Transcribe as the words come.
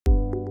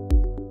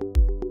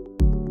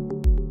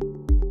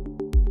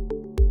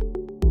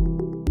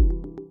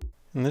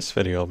In this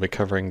video, I'll be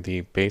covering the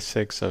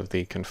basics of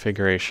the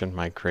configuration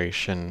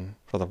migration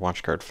for the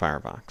WatchGuard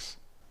Firebox.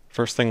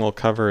 First thing we'll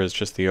cover is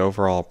just the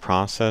overall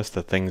process,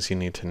 the things you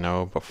need to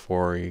know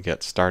before you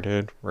get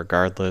started,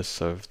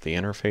 regardless of the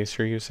interface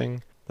you're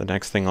using. The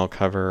next thing I'll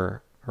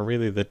cover are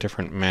really the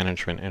different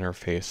management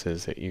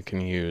interfaces that you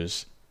can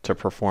use to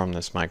perform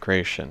this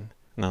migration.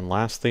 And then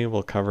lastly,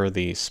 we'll cover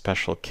the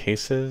special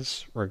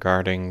cases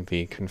regarding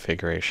the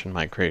configuration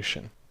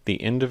migration. The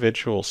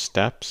individual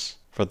steps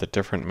for the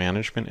different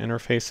management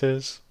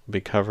interfaces will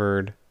be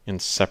covered in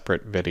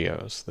separate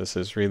videos. This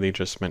is really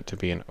just meant to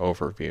be an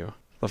overview.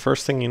 The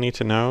first thing you need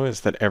to know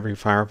is that every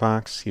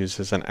Firebox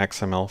uses an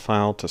XML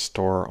file to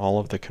store all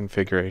of the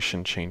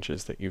configuration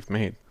changes that you've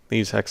made.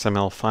 These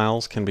XML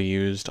files can be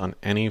used on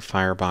any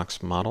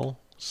Firebox model,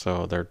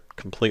 so they're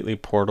completely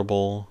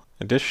portable.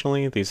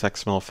 Additionally, these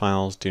XML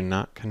files do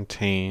not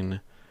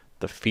contain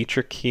the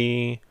feature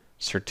key,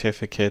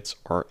 certificates,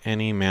 or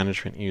any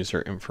management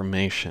user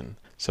information.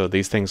 So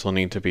these things will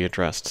need to be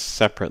addressed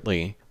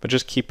separately, but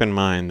just keep in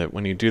mind that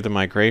when you do the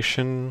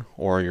migration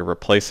or you're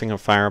replacing a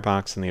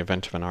Firebox in the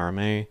event of an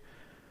RMA,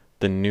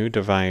 the new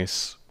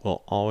device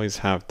will always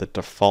have the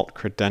default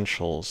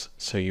credentials,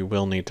 so you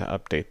will need to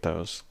update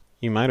those.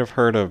 You might have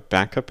heard of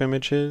backup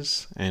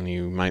images, and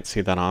you might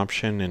see that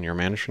option in your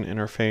management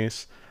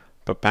interface,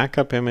 but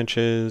backup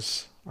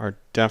images are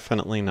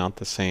definitely not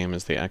the same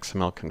as the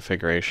XML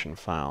configuration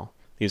file.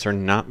 These are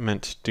not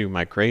meant to do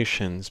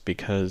migrations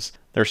because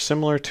they're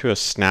similar to a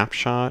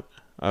snapshot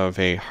of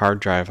a hard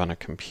drive on a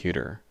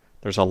computer.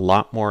 There's a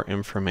lot more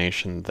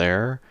information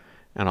there,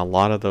 and a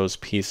lot of those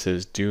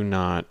pieces do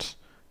not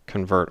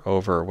convert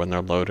over when they're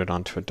loaded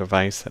onto a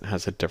device that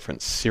has a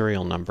different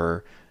serial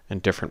number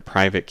and different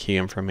private key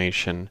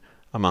information,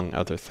 among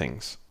other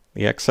things.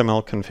 The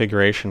XML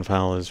configuration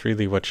file is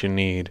really what you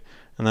need,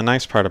 and the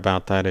nice part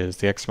about that is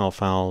the XML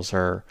files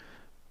are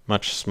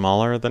much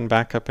smaller than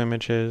backup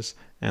images,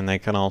 and they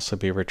can also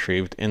be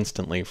retrieved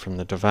instantly from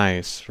the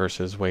device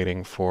versus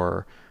waiting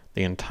for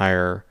the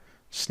entire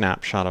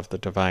snapshot of the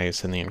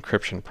device and the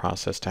encryption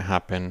process to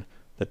happen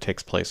that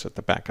takes place with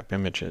the backup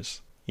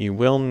images. You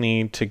will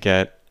need to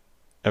get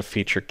a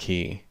feature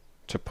key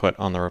to put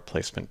on the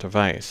replacement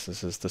device.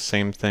 This is the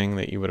same thing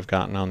that you would have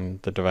gotten on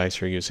the device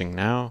you're using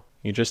now.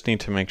 You just need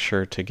to make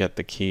sure to get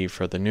the key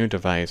for the new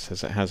device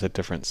as it has a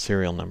different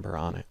serial number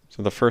on it.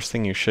 So the first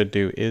thing you should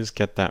do is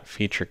get that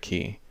feature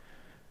key.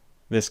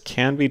 This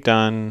can be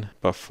done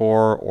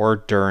before or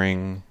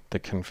during the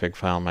config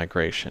file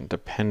migration.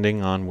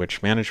 Depending on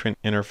which management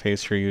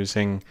interface you're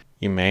using,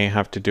 you may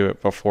have to do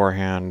it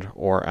beforehand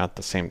or at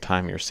the same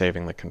time you're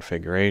saving the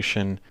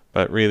configuration,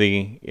 but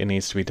really it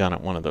needs to be done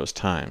at one of those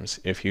times.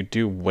 If you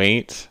do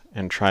wait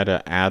and try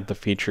to add the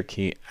feature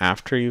key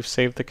after you've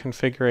saved the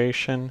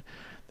configuration,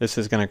 this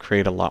is going to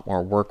create a lot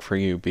more work for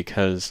you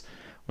because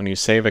when you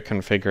save a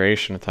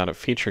configuration without a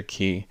feature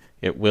key,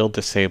 it will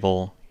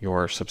disable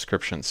your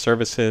subscription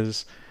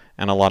services,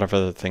 and a lot of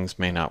other things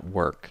may not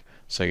work.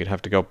 So you'd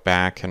have to go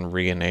back and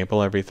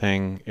re-enable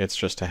everything. It's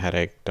just a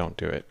headache. Don't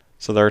do it.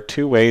 So there are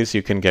two ways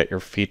you can get your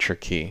feature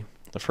key.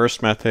 The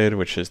first method,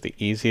 which is the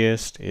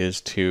easiest, is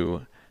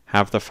to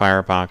have the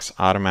Firebox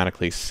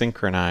automatically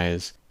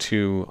synchronize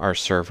to our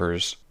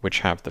servers which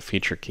have the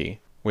feature key.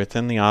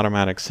 Within the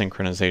automatic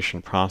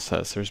synchronization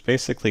process, there's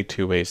basically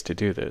two ways to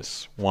do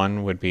this.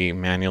 One would be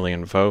manually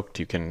invoked.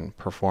 You can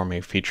perform a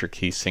feature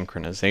key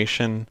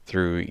synchronization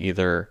through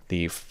either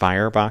the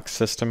Firebox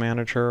System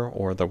Manager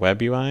or the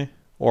Web UI.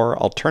 Or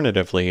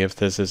alternatively, if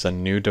this is a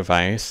new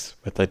device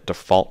with a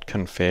default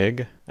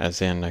config,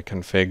 as in a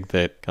config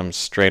that comes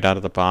straight out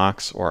of the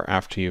box or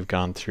after you've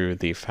gone through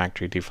the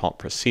factory default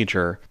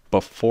procedure,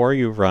 before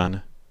you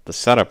run the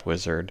setup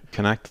wizard,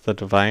 connect the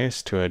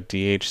device to a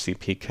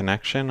DHCP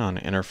connection on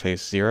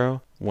interface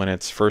 0. When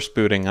it's first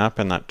booting up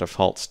in that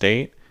default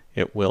state,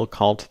 it will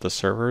call to the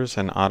servers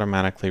and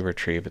automatically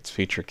retrieve its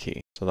feature key.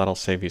 So that'll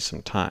save you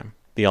some time.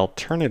 The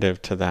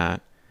alternative to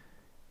that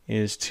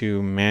is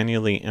to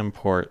manually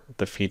import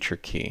the feature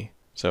key.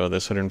 So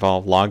this would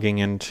involve logging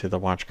into the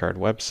WatchGuard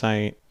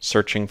website,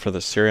 searching for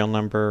the serial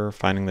number,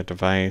 finding the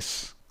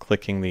device,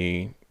 clicking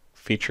the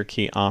feature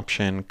key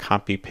option,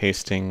 copy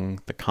pasting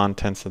the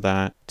contents of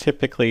that.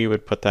 Typically you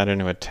would put that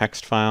into a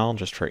text file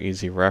just for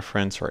easy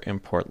reference or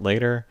import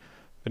later,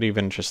 but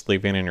even just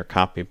leaving it in your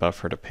copy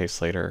buffer to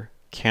paste later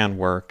can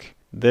work.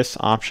 This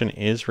option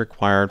is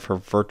required for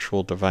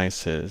virtual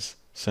devices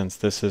since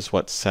this is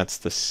what sets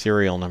the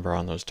serial number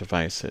on those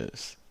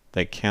devices.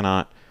 They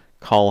cannot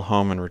call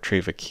home and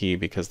retrieve a key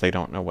because they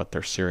don't know what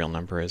their serial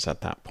number is at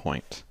that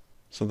point.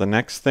 So the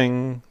next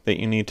thing that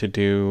you need to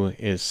do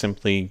is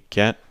simply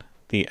get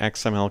the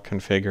XML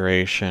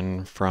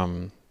configuration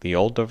from the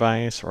old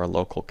device or a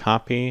local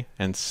copy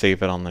and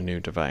save it on the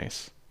new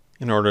device.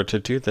 In order to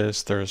do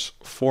this, there's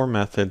 4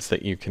 methods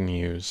that you can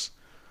use.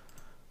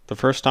 The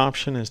first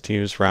option is to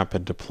use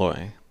rapid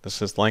deploy.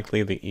 This is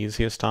likely the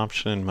easiest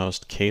option in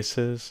most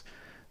cases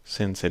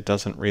since it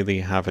doesn't really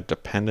have a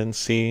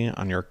dependency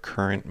on your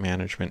current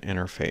management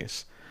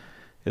interface.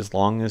 As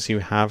long as you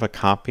have a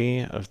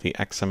copy of the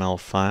XML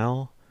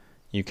file,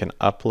 You can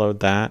upload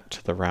that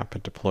to the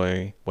Rapid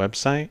Deploy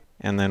website,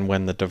 and then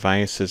when the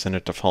device is in a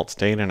default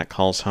state and it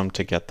calls home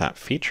to get that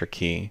feature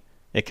key,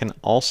 it can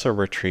also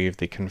retrieve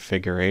the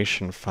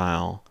configuration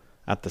file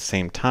at the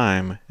same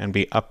time and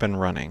be up and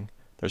running.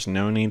 There's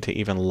no need to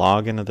even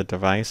log into the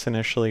device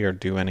initially or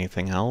do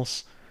anything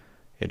else.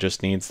 It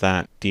just needs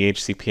that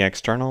DHCP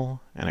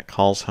external, and it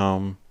calls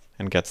home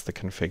and gets the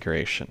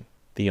configuration.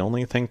 The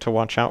only thing to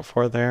watch out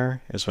for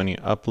there is when you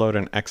upload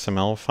an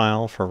XML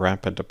file for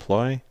Rapid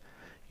Deploy,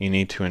 you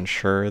need to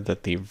ensure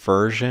that the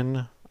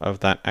version of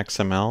that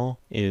XML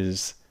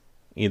is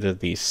either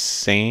the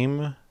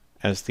same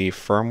as the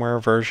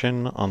firmware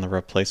version on the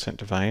replacement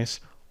device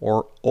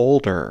or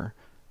older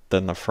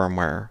than the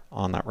firmware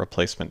on that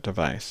replacement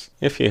device.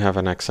 If you have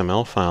an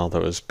XML file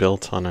that was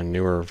built on a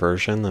newer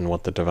version than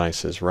what the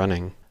device is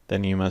running,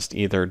 then you must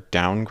either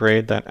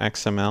downgrade that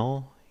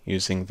XML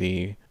using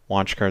the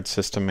WatchGuard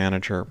System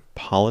Manager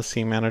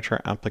Policy Manager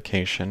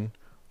application,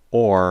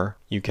 or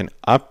you can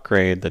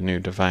upgrade the new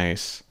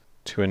device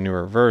to a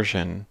newer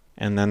version,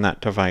 and then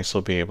that device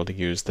will be able to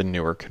use the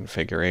newer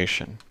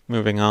configuration.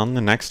 Moving on,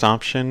 the next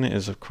option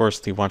is of course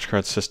the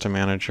WatchGuard System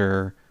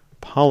Manager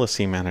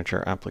Policy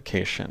Manager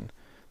application.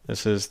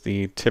 This is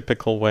the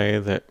typical way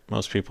that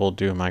most people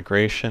do a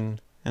migration,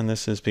 and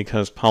this is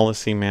because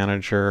Policy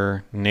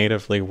Manager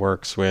natively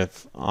works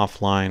with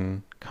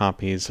offline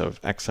copies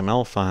of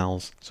XML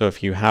files. So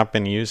if you have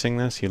been using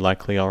this, you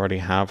likely already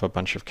have a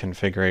bunch of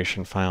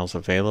configuration files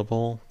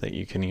available that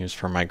you can use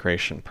for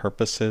migration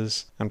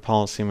purposes. And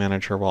Policy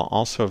Manager will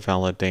also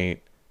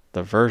validate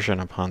the version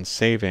upon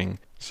saving.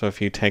 So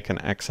if you take an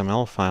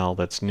XML file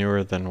that's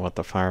newer than what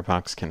the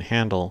Firebox can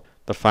handle,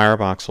 the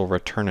Firebox will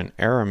return an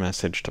error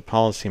message to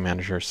Policy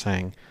Manager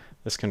saying,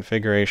 this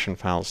configuration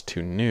file is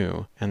too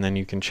new, and then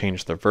you can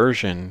change the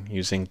version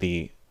using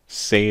the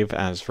Save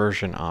as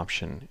Version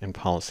option in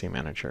Policy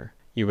Manager.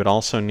 You would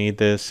also need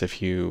this if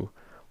you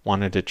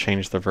wanted to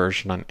change the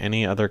version on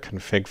any other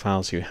config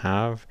files you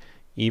have,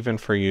 even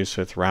for use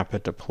with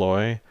Rapid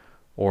Deploy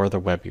or the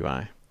Web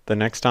UI. The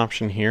next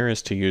option here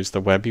is to use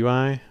the Web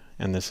UI,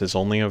 and this is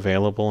only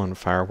available in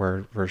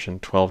Fireware version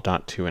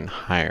 12.2 and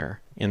higher.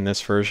 In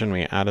this version,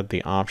 we added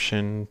the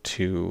option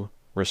to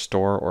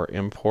restore or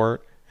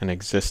import an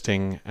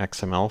existing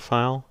XML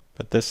file,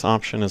 but this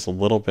option is a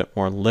little bit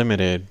more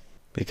limited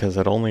because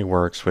it only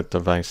works with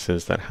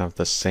devices that have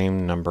the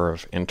same number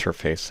of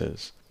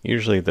interfaces.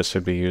 Usually this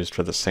would be used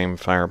for the same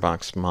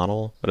Firebox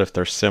model, but if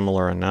they're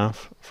similar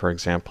enough, for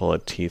example a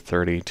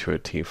T30 to a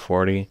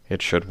T40,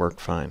 it should work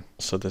fine.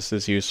 So this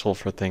is useful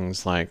for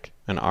things like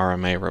an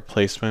RMA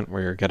replacement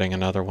where you're getting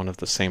another one of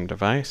the same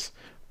device,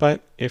 but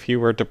if you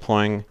were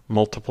deploying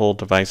multiple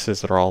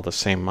devices that are all the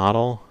same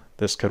model,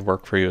 this could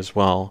work for you as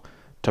well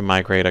to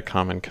migrate a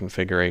common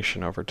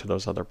configuration over to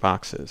those other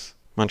boxes.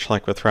 Much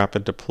like with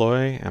Rapid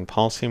Deploy and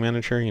Policy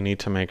Manager, you need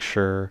to make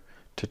sure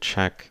to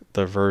check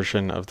the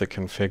version of the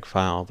config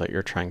file that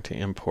you're trying to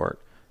import.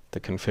 The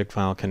config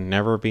file can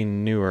never be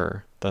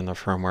newer than the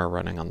firmware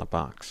running on the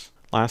box.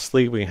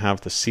 Lastly, we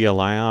have the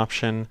CLI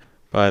option,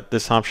 but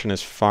this option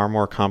is far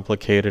more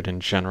complicated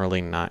and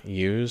generally not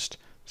used,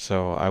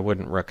 so I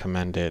wouldn't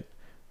recommend it.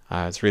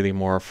 It's really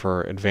more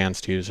for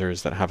advanced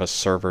users that have a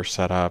server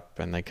set up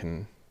and they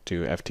can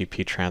do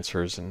FTP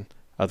transfers and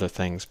other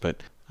things,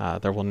 but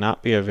there will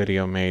not be a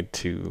video made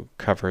to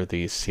cover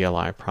the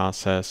CLI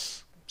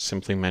process,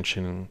 simply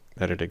mentioning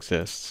that it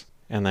exists.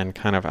 And then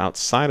kind of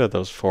outside of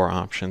those four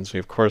options, we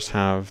of course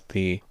have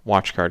the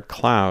WatchGuard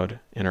Cloud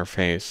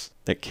interface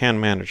that can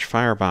manage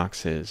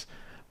fireboxes,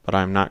 but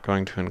I'm not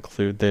going to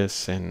include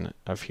this in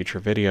a future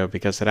video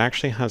because it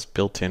actually has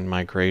built-in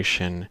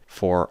migration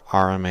for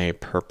RMA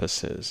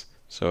purposes.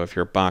 So if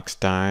your box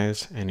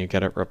dies and you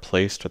get it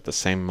replaced with the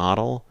same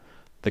model,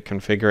 the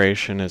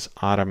configuration is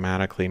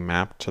automatically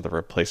mapped to the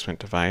replacement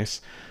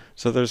device,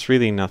 so there's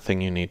really nothing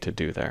you need to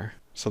do there.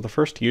 So the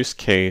first use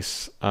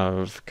case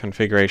of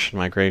configuration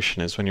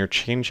migration is when you're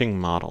changing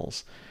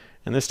models.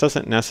 And this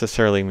doesn't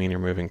necessarily mean you're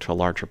moving to a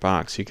larger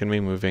box. You can be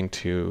moving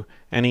to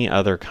any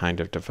other kind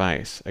of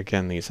device.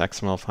 Again, these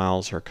XML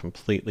files are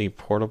completely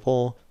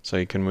portable, so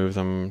you can move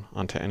them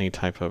onto any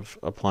type of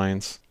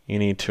appliance. You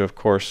need to, of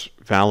course,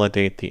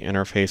 validate the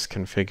interface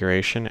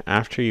configuration.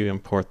 After you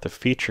import the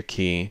feature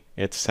key,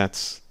 it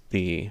sets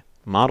the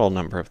model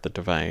number of the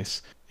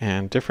device.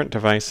 And different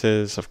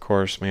devices, of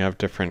course, may have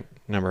different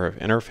number of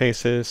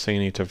interfaces, so you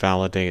need to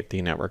validate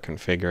the network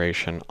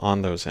configuration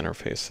on those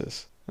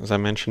interfaces. As I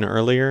mentioned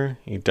earlier,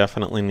 you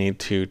definitely need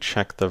to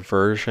check the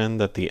version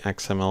that the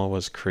XML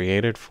was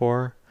created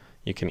for.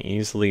 You can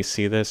easily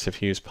see this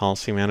if you use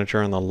Policy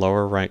Manager. In the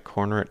lower right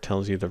corner, it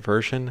tells you the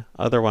version.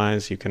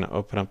 Otherwise, you can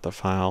open up the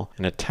file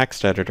in a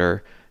text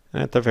editor,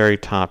 and at the very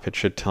top, it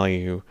should tell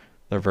you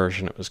the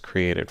version it was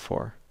created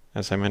for.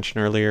 As I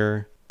mentioned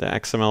earlier, the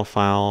XML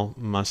file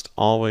must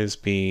always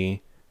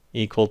be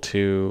equal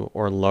to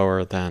or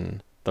lower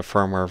than the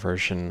firmware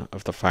version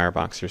of the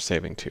Firebox you're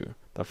saving to.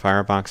 The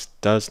Firebox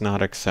does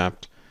not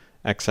accept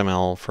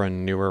XML for a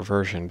newer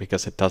version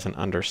because it doesn't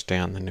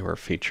understand the newer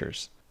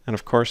features. And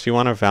of course, you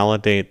want to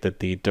validate that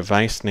the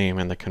device name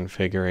in the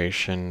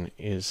configuration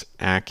is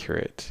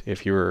accurate.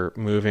 If you were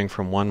moving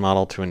from one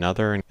model to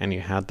another and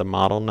you had the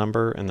model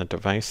number and the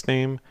device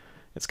name,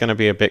 it's going to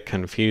be a bit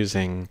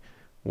confusing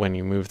when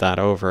you move that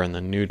over and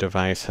the new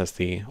device has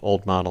the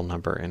old model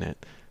number in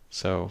it.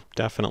 So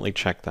definitely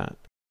check that.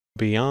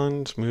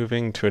 Beyond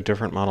moving to a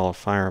different model of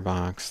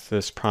Firebox,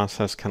 this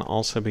process can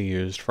also be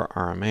used for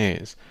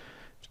RMAs.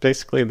 It's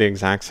basically the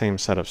exact same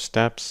set of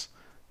steps.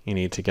 You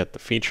need to get the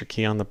feature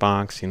key on the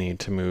box, you need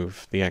to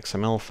move the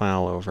XML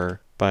file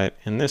over, but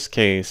in this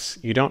case,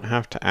 you don't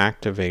have to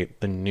activate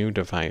the new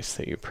device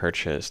that you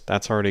purchased.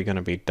 That's already going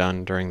to be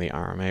done during the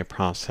RMA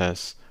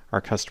process.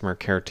 Our customer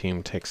care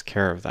team takes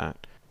care of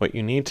that. What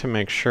you need to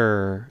make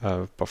sure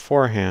of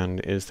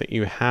beforehand is that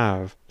you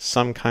have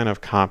some kind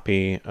of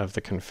copy of the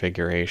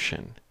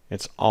configuration.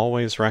 It's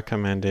always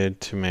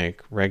recommended to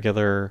make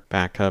regular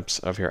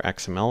backups of your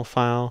XML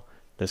file.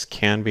 This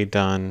can be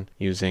done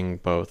using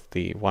both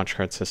the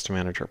WatchGuard System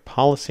Manager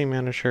Policy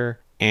Manager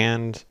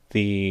and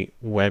the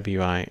Web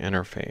UI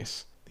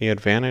interface. The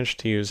advantage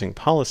to using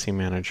Policy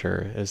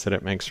Manager is that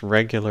it makes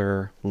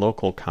regular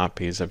local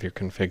copies of your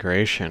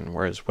configuration,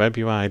 whereas Web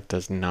UI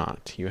does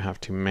not. You have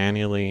to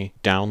manually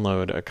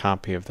download a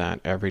copy of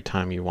that every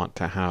time you want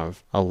to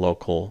have a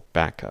local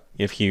backup.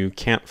 If you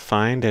can't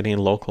find any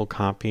local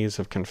copies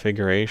of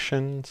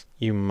configurations,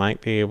 you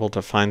might be able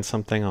to find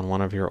something on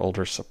one of your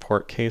older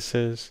support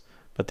cases,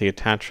 but the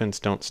attachments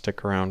don't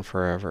stick around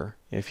forever.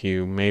 If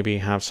you maybe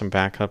have some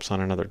backups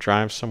on another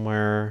drive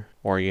somewhere,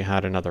 or you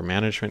had another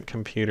management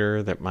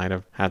computer that might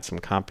have had some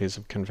copies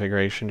of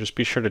configuration, just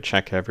be sure to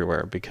check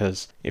everywhere,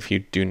 because if you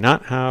do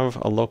not have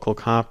a local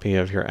copy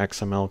of your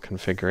XML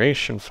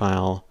configuration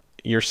file,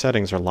 your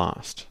settings are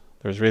lost.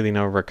 There's really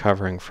no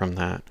recovering from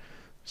that.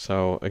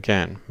 So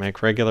again,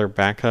 make regular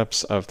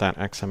backups of that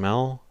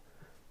XML,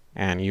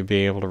 and you'll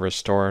be able to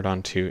restore it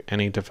onto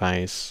any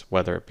device,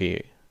 whether it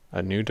be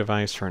a new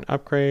device for an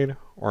upgrade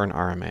or an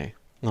RMA.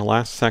 In the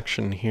last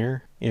section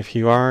here, if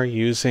you are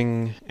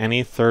using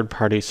any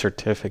third-party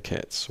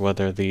certificates,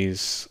 whether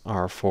these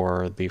are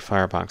for the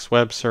Firebox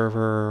web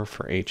server,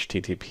 for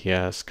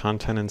HTTPS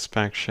content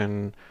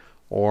inspection,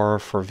 or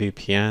for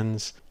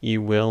VPNs,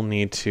 you will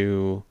need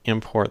to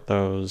import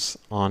those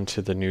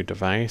onto the new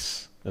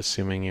device,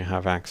 assuming you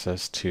have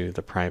access to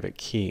the private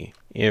key.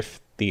 If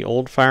the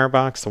old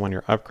Firebox, the one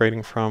you're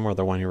upgrading from, or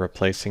the one you're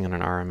replacing in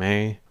an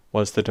RMA,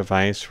 was the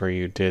device where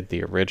you did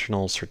the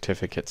original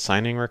certificate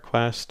signing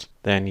request,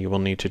 then you will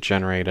need to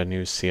generate a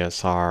new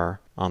CSR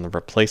on the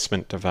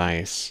replacement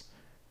device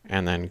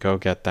and then go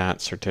get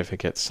that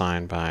certificate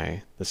signed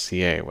by the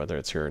CA, whether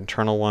it's your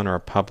internal one or a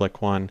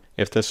public one.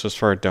 If this was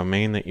for a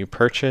domain that you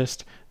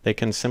purchased, they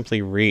can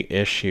simply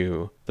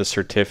reissue the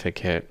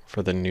certificate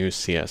for the new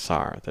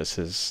CSR. This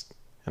is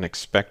an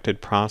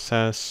expected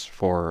process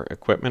for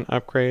equipment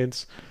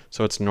upgrades,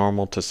 so it's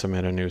normal to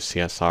submit a new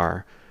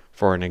CSR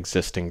for an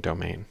existing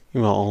domain.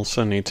 You will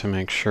also need to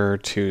make sure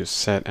to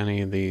set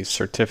any of the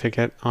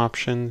certificate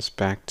options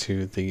back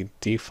to the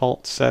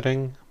default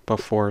setting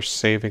before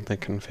saving the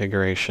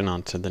configuration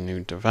onto the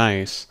new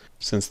device,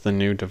 since the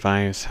new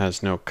device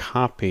has no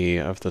copy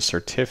of the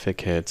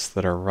certificates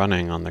that are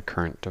running on the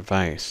current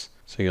device.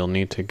 So you'll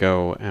need to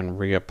go and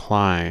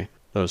reapply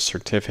those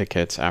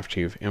certificates after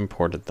you've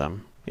imported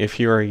them. If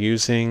you are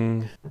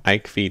using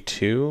Ike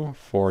v2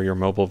 for your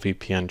mobile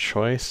VPN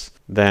choice,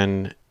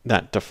 then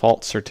that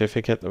default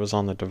certificate that was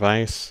on the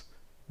device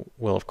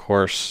will of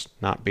course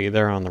not be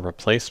there on the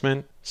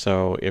replacement.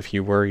 So if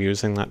you were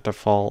using that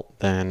default,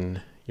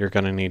 then you're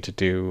going to need to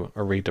do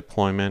a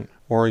redeployment,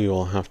 or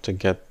you'll have to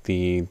get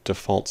the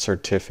default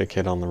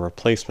certificate on the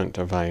replacement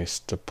device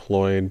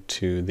deployed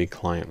to the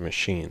client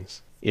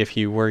machines. If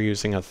you were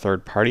using a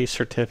third-party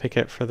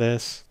certificate for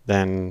this,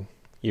 then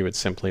you would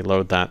simply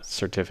load that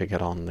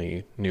certificate on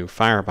the new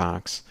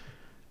Firebox,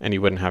 and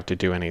you wouldn't have to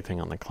do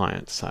anything on the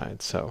client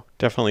side. So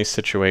definitely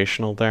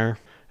situational there.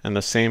 And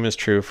the same is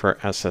true for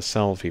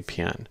SSL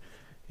VPN.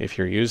 If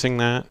you're using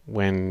that,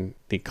 when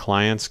the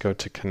clients go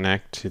to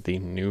connect to the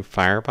new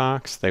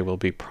Firebox, they will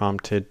be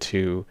prompted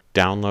to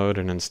download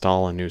and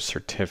install a new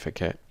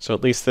certificate. So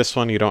at least this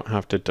one you don't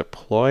have to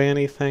deploy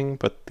anything,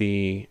 but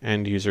the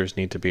end users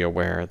need to be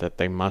aware that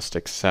they must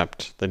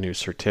accept the new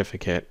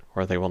certificate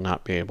or they will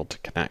not be able to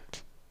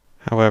connect.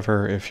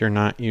 However, if you're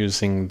not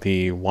using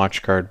the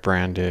WatchGuard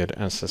branded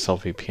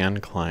SSL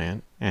VPN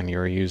client and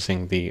you're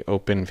using the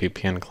Open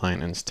VPN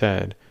client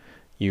instead,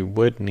 you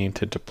would need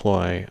to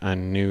deploy a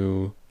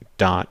new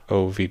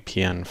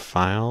 .ovpn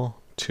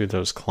file to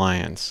those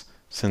clients,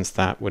 since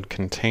that would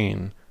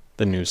contain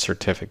the new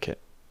certificate.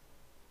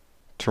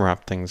 To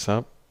wrap things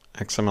up,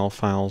 XML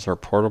files are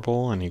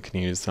portable and you can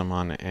use them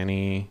on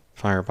any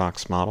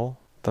Firebox model.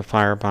 The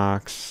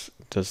Firebox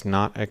does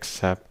not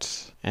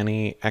accept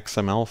any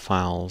XML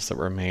files that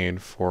were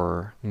made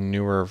for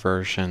newer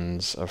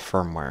versions of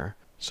firmware.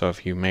 So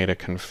if you made a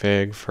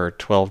config for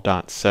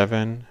 12.7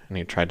 and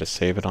you tried to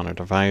save it on a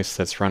device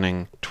that's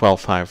running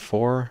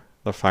 12.5.4,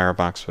 the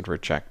Firebox would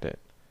reject it.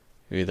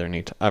 You either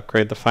need to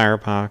upgrade the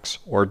Firebox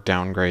or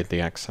downgrade the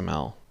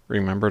XML.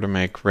 Remember to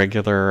make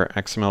regular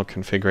XML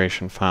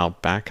configuration file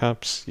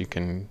backups. You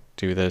can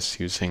do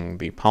this using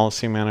the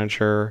policy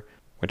manager,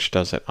 which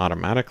does it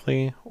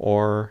automatically,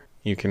 or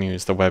you can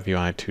use the web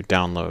UI to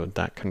download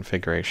that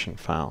configuration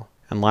file.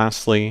 And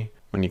lastly,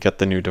 when you get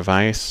the new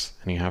device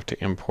and you have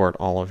to import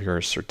all of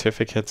your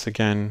certificates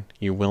again,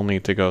 you will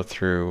need to go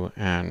through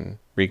and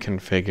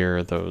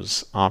reconfigure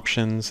those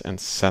options and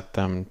set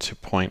them to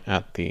point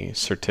at the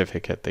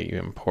certificate that you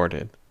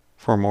imported.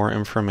 For more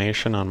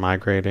information on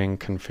migrating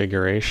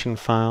configuration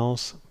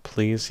files,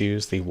 please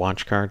use the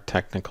WatchGuard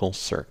technical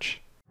search.